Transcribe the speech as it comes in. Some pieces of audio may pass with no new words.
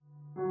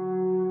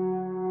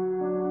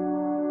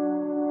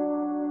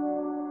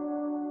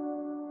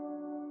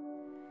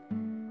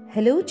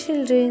Hello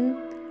children,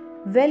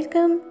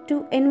 welcome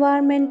to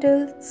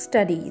Environmental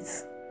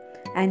Studies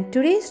and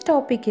today's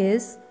topic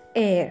is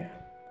air.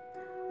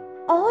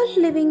 All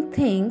living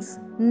things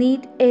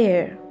need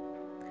air.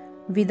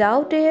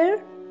 Without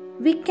air,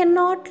 we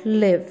cannot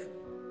live.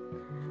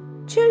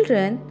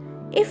 Children,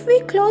 if we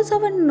close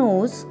our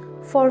nose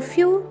for a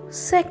few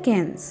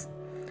seconds,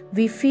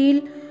 we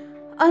feel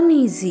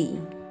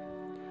uneasy.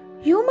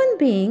 Human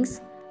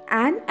beings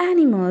and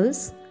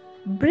animals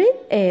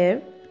breathe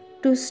air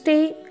to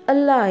stay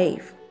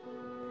alive.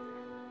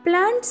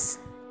 Plants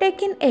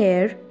take in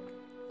air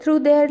through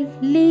their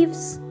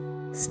leaves,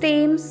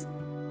 stems,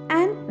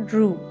 and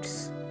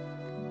roots.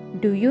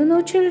 Do you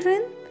know,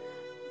 children,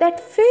 that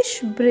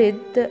fish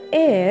breathe the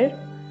air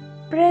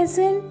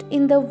present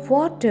in the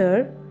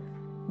water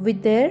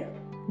with their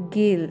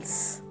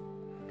gills?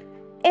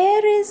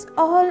 Air is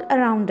all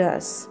around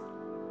us.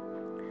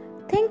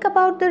 Think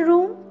about the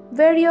room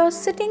where you are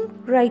sitting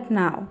right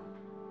now,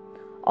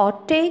 or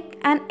take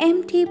an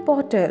empty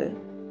bottle.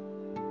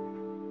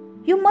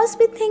 You must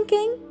be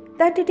thinking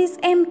that it is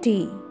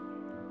empty,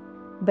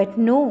 but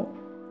no,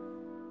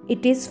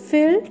 it is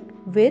filled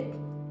with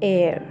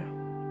air.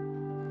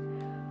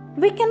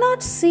 We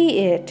cannot see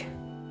it,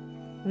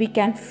 we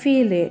can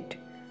feel it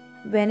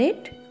when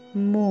it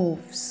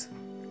moves.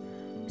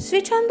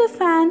 Switch on the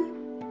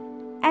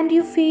fan and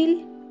you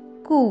feel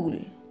cool.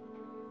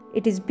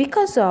 It is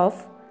because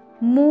of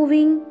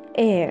moving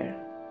air.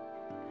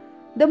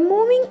 The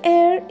moving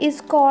air is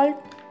called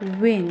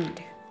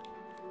wind.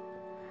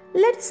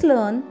 Let's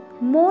learn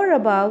more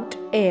about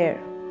air.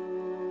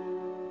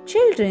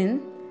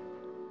 Children,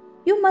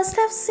 you must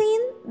have seen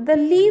the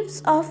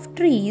leaves of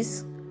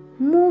trees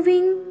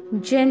moving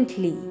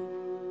gently.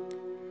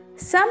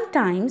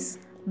 Sometimes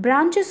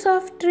branches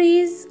of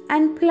trees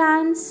and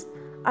plants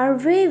are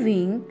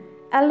waving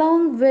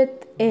along with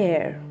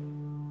air.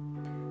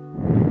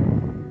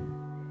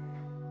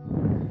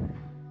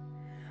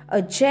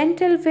 A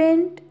gentle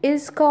wind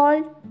is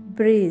called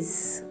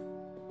breeze.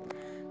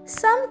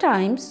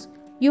 Sometimes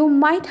you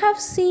might have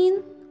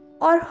seen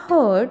or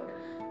heard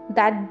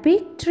that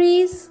big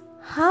trees,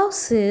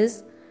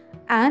 houses,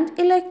 and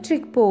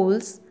electric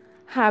poles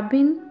have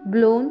been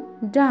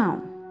blown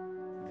down.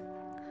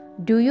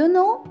 Do you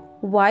know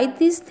why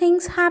these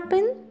things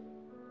happen?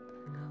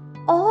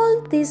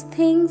 All these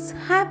things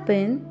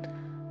happen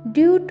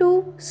due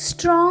to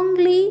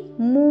strongly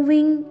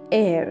moving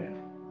air.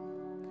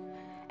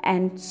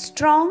 And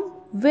strong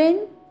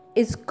wind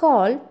is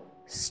called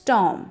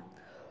storm.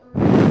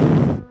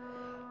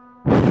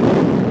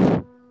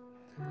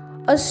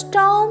 A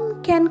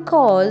storm can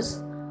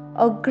cause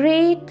a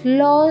great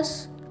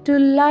loss to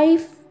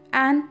life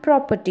and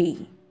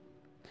property.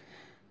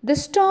 The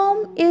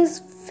storm is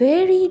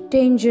very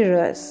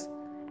dangerous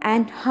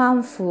and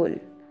harmful,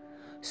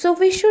 so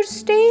we should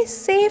stay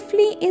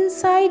safely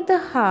inside the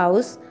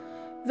house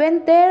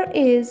when there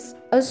is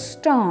a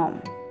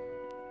storm.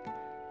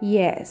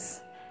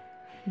 Yes,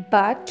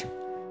 but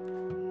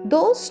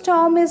though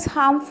storm is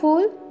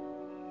harmful,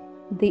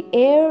 the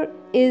air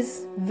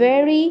is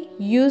very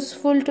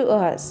useful to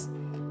us.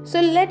 So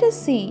let us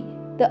see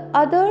the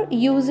other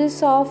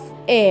uses of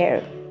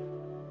air.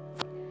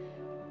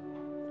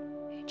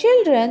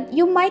 Children,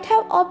 you might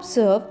have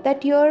observed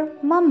that your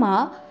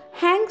mama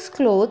hangs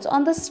clothes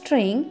on the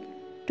string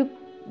to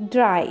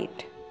dry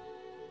it.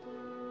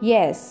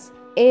 Yes,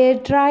 air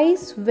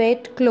dries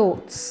wet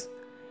clothes.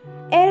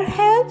 Air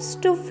helps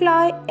to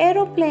fly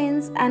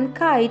aeroplanes and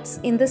kites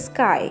in the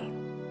sky.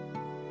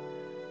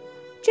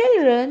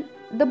 Children,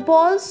 the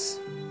balls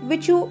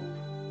which you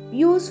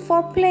use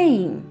for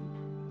playing,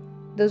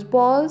 those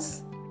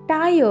balls,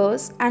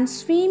 tires, and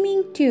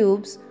swimming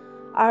tubes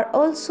are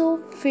also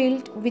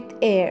filled with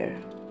air.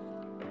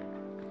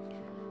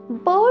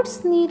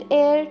 Birds need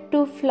air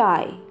to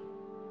fly.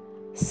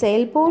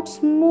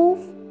 Sailboats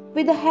move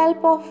with the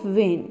help of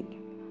wind.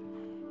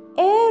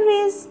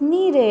 Air is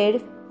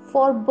needed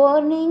for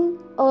burning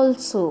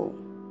also.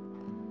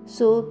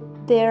 So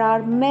there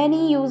are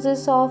many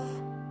uses of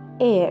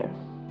air.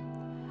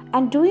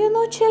 And do you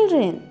know,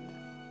 children,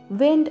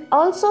 wind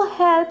also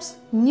helps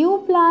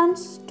new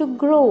plants to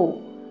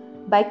grow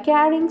by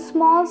carrying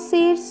small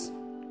seeds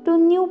to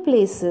new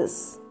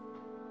places.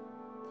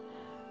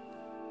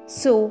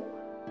 So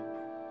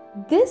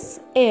this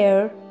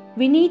air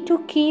we need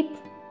to keep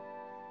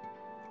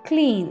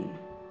clean.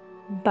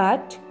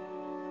 But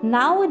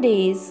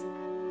nowadays,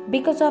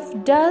 because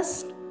of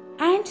dust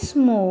and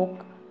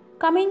smoke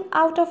coming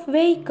out of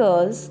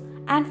vehicles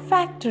and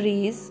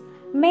factories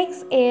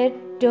makes air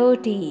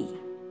dirty.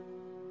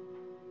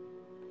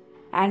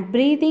 And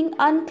breathing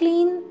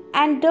unclean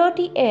and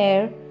dirty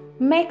air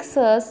makes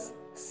us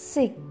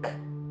sick.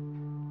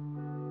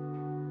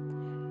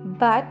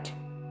 But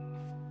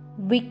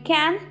we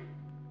can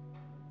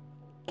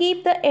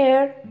keep the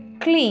air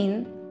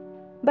clean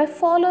by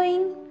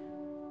following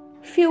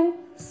few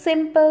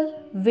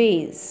simple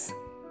ways.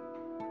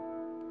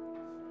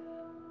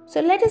 So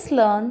let us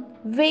learn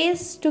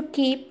ways to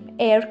keep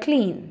air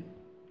clean.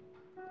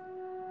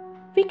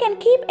 We can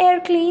keep air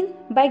clean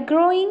by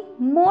growing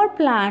more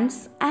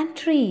plants and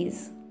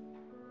trees.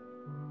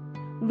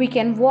 We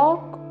can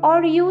walk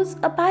or use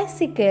a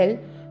bicycle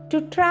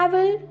to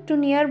travel to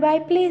nearby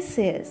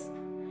places.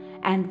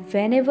 And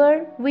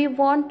whenever we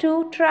want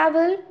to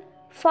travel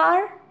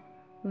far,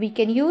 we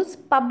can use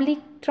public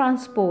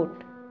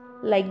transport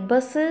like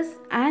buses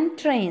and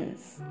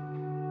trains.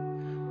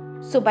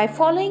 So by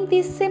following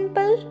these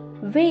simple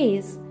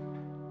ways,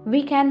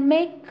 we can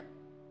make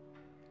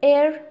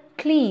air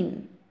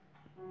clean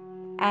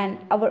and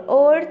our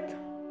earth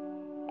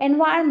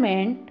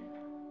environment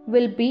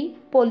will be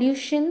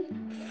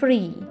pollution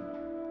free.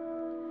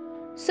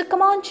 So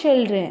come on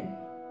children,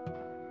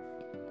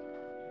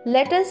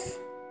 let us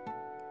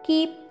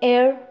keep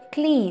air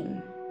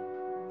clean.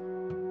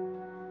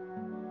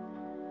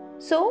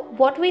 So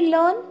what we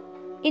learn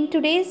in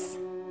today's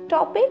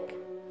topic?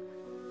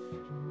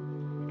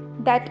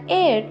 That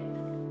air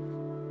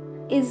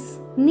is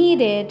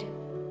needed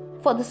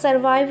for the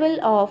survival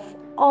of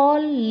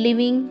all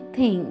living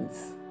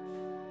things.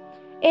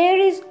 Air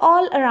is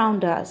all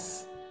around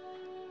us.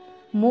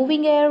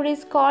 Moving air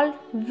is called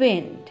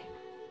wind.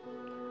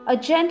 A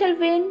gentle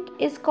wind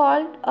is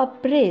called a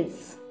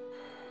breeze.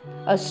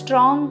 A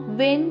strong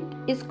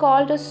wind is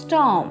called a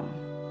storm.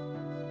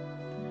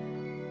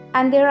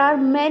 And there are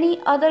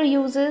many other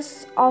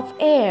uses of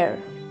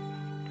air.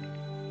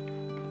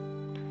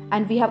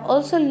 And we have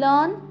also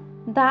learned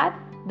that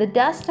the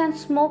dust and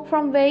smoke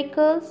from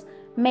vehicles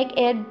make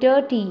air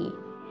dirty.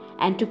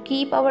 And to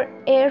keep our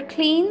air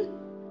clean,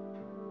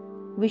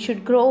 we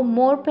should grow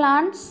more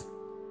plants,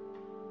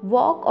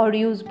 walk or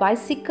use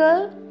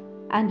bicycle,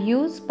 and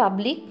use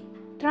public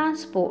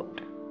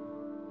transport.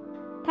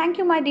 Thank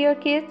you, my dear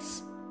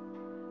kids.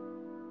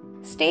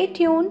 Stay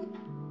tuned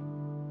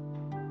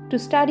to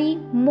study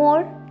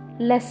more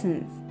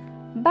lessons.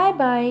 Bye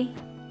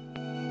bye.